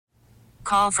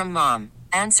call from mom.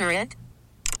 Answer it.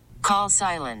 Call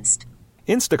silenced.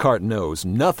 Instacart knows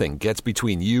nothing gets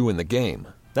between you and the game.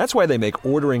 That's why they make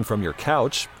ordering from your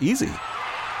couch easy.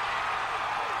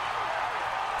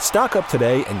 Stock up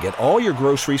today and get all your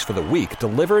groceries for the week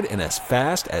delivered in as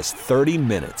fast as 30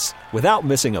 minutes without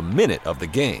missing a minute of the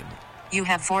game. You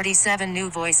have 47 new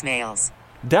voicemails.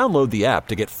 Download the app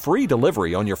to get free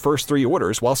delivery on your first 3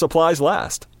 orders while supplies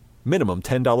last. Minimum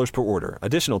 $10 per order.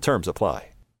 Additional terms apply.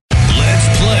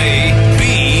 Let's play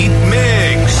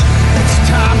B-Migs. It's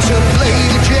time to play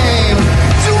the game.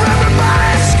 So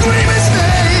everybody scream his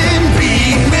name.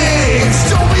 B-Migs,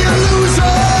 don't be a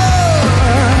loser.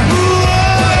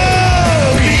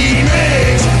 Whoa,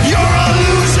 B-Migs, you're a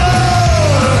loser.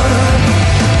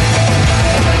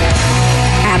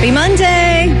 Happy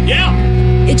Monday.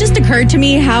 Yeah. It just occurred to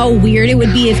me how weird it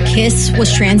would be if Kiss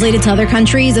was translated to other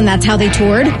countries and that's how they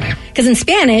toured. Because in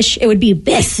Spanish, it would be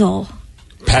beso.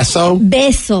 Peso?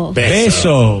 Beso.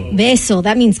 Beso. Beso.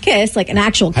 That means kiss, like an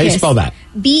actual kiss. How do you spell that?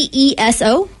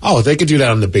 B-E-S-O. Oh, they could do that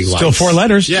on the big lights. Still 4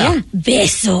 letters. Yeah.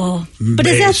 Beso. But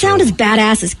does that Beso. sound as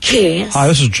badass as kiss? Hi,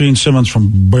 this is Gene Simmons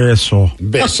from Beso.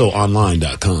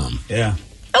 BesoOnline.com. Yeah.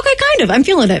 Okay, kind of. I'm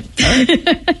feeling it.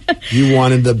 You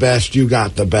wanted the best, you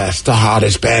got the best. The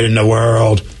hottest band in the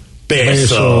world.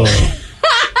 Beso.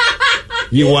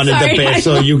 You wanted Sorry, the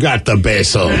beso, you got the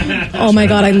beso. Oh my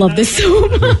God, I love this so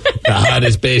much. The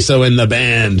hottest beso in the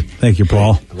band. Thank you,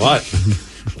 Paul. What?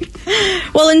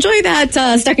 Well, enjoy that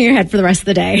stuck in your head for the rest of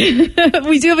the day.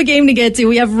 We do have a game to get to.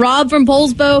 We have Rob from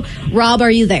Poulsbo. Rob, are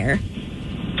you there?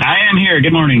 I am here.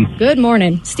 Good morning. Good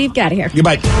morning. Steve Gaddy here.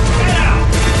 Goodbye.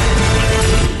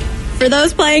 For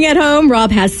those playing at home,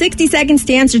 Rob has 60 seconds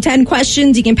to answer 10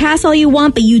 questions. You can pass all you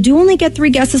want, but you do only get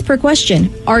 3 guesses per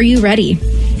question. Are you ready?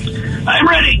 I'm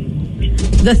ready.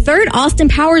 The third Austin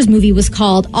Powers movie was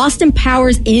called Austin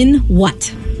Powers in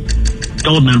what?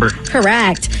 Gold member.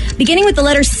 Correct. Beginning with the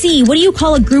letter C, what do you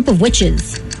call a group of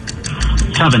witches?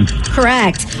 Coven.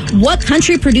 Correct. What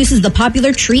country produces the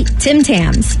popular treat Tim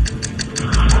Tams?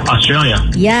 Australia.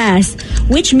 Yes.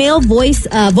 Which male voice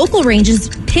vocal range is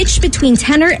pitched between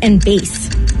tenor and bass?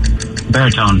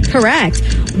 Baritone. Correct.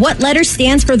 What letter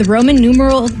stands for the Roman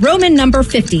number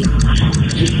 50?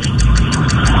 50.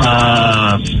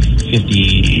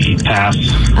 Pass.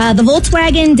 The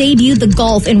Volkswagen debuted the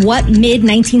Golf in what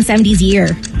mid-1970s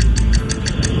year?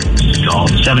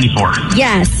 Golf. 74.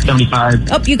 Yes.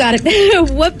 75. Oh, you got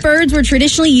it. What birds were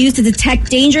traditionally used to detect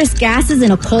dangerous gases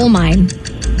in a coal mine?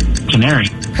 Canary.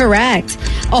 Correct.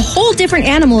 A whole different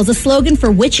animal is a slogan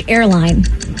for which airline?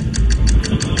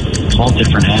 All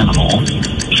different animal.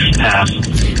 Pass.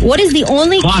 What is the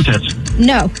only... Qantas.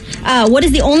 No. What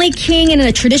is the only king in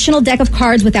a traditional deck of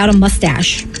cards without a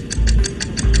mustache?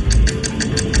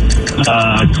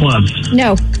 Clubs.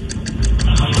 No.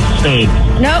 Spade.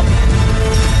 No.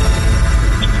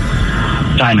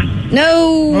 Diamond.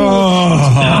 No.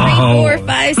 Oh. 3, 4,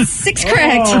 5, 6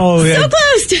 correct. Oh, yeah. So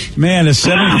close. Man, a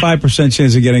 75%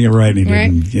 chance of getting it right,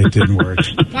 and it didn't work.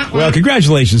 Well,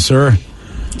 congratulations, sir.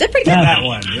 That's pretty good. That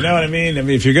one. You know what I mean? I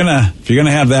mean, if you're gonna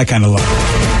have that kind of luck.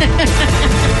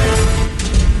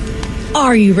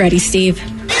 Are you ready, Steve?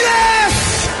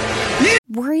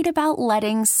 Worried about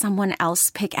letting someone else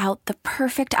pick out the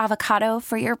perfect avocado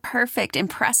for your perfect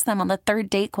impress them on the third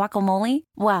date guacamole?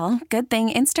 Well, good thing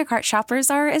Instacart shoppers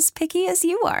are as picky as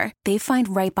you are. They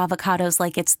find ripe avocados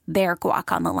like it's their guac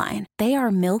on the line. They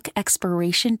are milk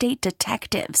expiration date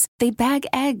detectives. They bag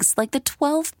eggs like the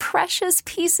 12 precious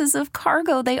pieces of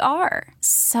cargo they are.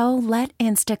 So let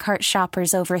Instacart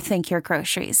shoppers overthink your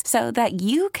groceries so that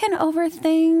you can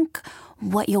overthink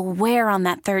what you'll wear on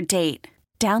that third date.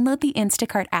 Download the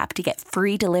Instacart app to get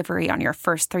free delivery on your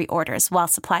first 3 orders while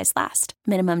supplies last.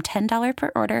 Minimum $10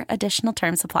 per order. Additional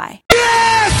terms apply.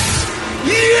 Yes!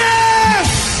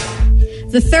 Yes!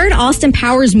 The third Austin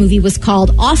Powers movie was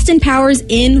called Austin Powers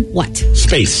in what?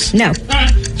 Space. No.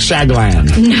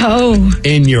 Shagland. No.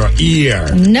 In your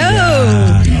ear.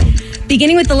 No.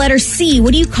 Beginning with the letter C,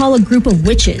 what do you call a group of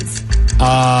witches?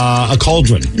 A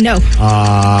cauldron. No.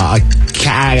 A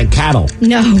cattle.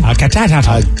 No. A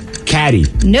caddy.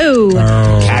 No.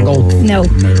 Caggle. No.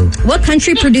 What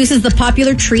country produces the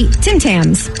popular treat Tim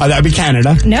Tams? That'd be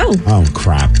Canada. No. Oh,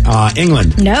 crap.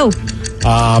 England. No.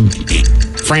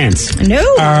 France. No.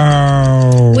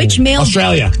 Oh. Which male...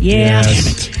 Australia. Yeah.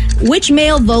 Yes. Damn it. Which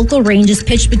male vocal range is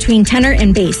pitched between tenor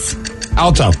and bass?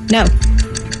 Alto. No.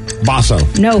 Basso.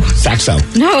 No. Saxo.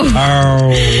 No.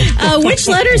 Oh. Which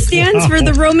letter stands for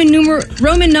the Roman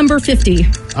number 50?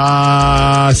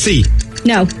 C.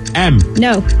 No. M.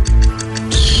 No.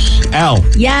 L.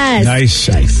 Yes.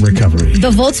 Nice recovery.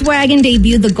 The Volkswagen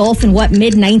debuted the Golf in what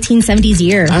mid-1970s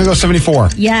year? I'm going to go 74.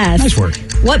 Yes. Nice work.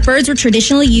 What birds were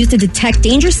traditionally used to detect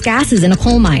dangerous gases in a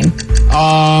coal mine?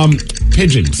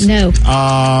 Pigeons. No.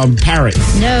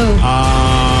 Parrots. No.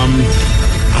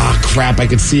 Crap, I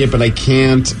could see it, but I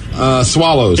can't.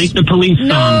 Swallows. Take the police song.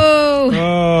 No.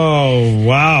 Oh,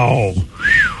 wow.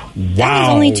 That was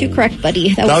only 2 correct,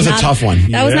 buddy. That was a tough one.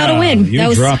 That was not a win. You That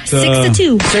was dropped,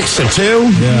 6-2.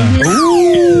 6-2? Yeah.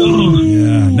 Ooh.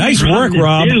 Yeah. Nice work,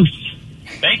 Rob.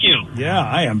 Thank you. Yeah,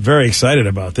 I am very excited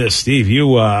about this, Steve.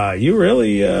 You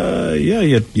really, you.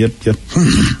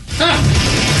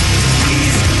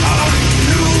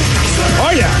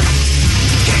 Oh yeah.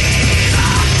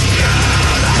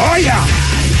 Oh yeah.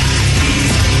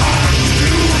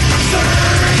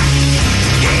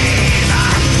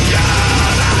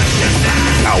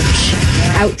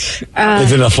 Ouch.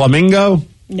 Is it a flamingo?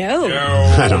 No.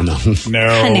 I don't know.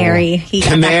 No. Canary. He got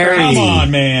that Canary. correct. Come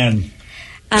on, man.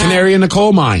 Canary in the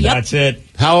coal mine. That's it.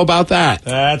 How about that?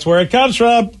 That's where it comes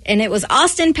from. And it was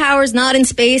Austin Powers, not in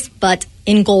space, but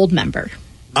in Goldmember.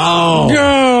 Oh.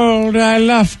 Gold, I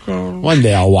love gold. One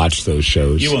day I'll watch those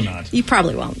shows. You will not. You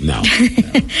probably won't. No.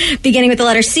 Beginning with the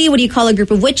letter C, what do you call a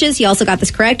group of witches? You also got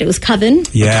this correct. It was coven.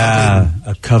 Yeah,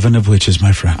 a coven of witches,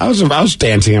 my friend. I was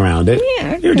dancing around it.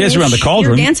 Yeah, You were dancing around the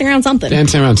cauldron. You were dancing around something.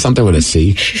 Dancing around something with a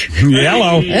C.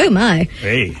 Yellow. Oh, my.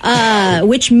 Hey.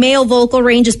 Which male vocal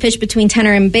range is pitched between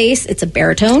tenor and bass? It's a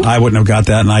baritone. I wouldn't have got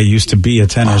that, and I used to be a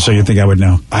tenor, so you'd think I would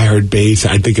know. I heard bass.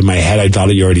 I think in my head I thought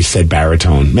you already said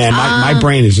baritone. Man, my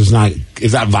brain is just not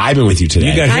vibing with you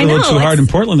today. You got hit a little too hard in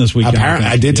Portland this weekend. Apparently,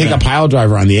 I did take a pile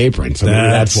driver on the apron, so maybe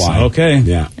that's why. Okay.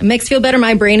 Yeah. It makes me feel better.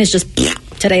 My brain is just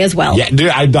today as well. Yeah, dude,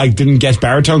 I didn't guess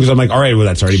baritone because I'm like, all right, well,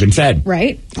 that's already been said.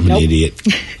 Right? I'm an idiot.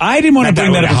 I didn't want to That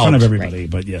bring that up in would've front of helped. everybody,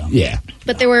 but yeah. Yeah.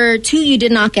 But there were 2 you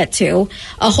did not get to.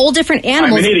 A whole different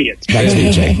animal. I'm an idiot. That's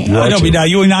me, Jay. You I are know, too. but now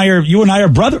you and I are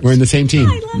brothers. We're in the same team.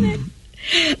 I love it.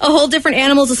 A whole different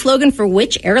animal is a slogan for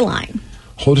which airline?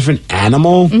 Whole different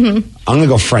animal? I'm going to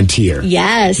go Frontier.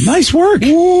 Yes. Nice work.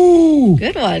 Ooh.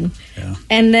 Good one. Yeah.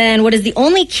 And then what is the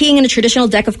only king in a traditional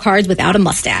deck of cards without a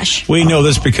mustache? We know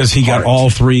this because he got all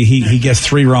 3. He gets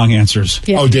 3 wrong answers.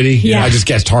 Yeah. Oh, did he? Yeah. I just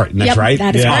guessed heart, and that's Yep, right?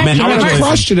 that is correct. Man, I would have Congratulations.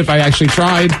 crushed it if I actually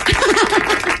tried.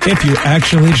 If you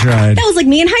actually tried. That was like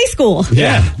me in high school.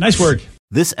 Yeah. Nice work.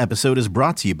 This episode is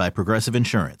brought to you by Progressive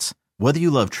Insurance. Whether you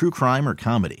love true crime or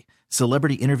comedy,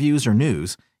 celebrity interviews or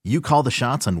news, you call the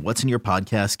shots on what's in your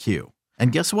podcast queue.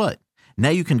 And guess what? Now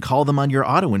you can call them on your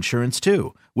auto insurance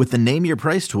too with the Name Your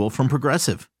Price tool from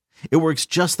Progressive. It works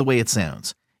just the way it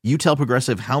sounds. You tell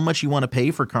Progressive how much you want to pay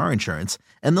for car insurance,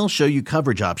 and they'll show you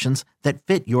coverage options that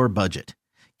fit your budget.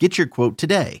 Get your quote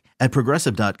today at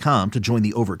Progressive.com to join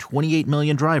the over 28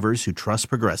 million drivers who trust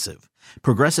Progressive.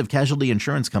 Progressive Casualty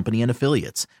Insurance Company and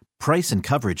Affiliates. Price and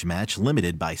coverage match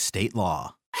limited by state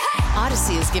law.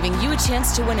 Odyssey is giving you a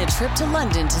chance to win a trip to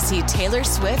London to see Taylor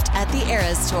Swift at the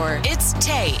Eras Tour. It's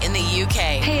Tay in the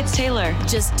UK. Hey, it's Taylor.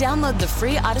 Just download the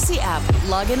free Odyssey app,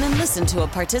 log in and listen to a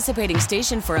participating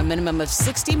station for a minimum of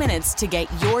 60 minutes to get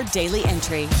your daily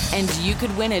entry. And you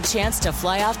could win a chance to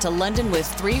fly off to London with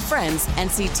 3 friends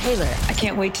and see Taylor. I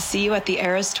can't wait to see you at the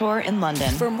Eras Tour in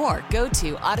London. For more, go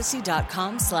to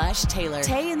odyssey.com/Taylor.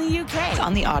 Tay in the UK. It's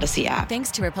on the Odyssey app.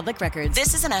 Thanks to Republic Records.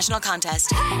 This is a national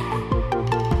contest.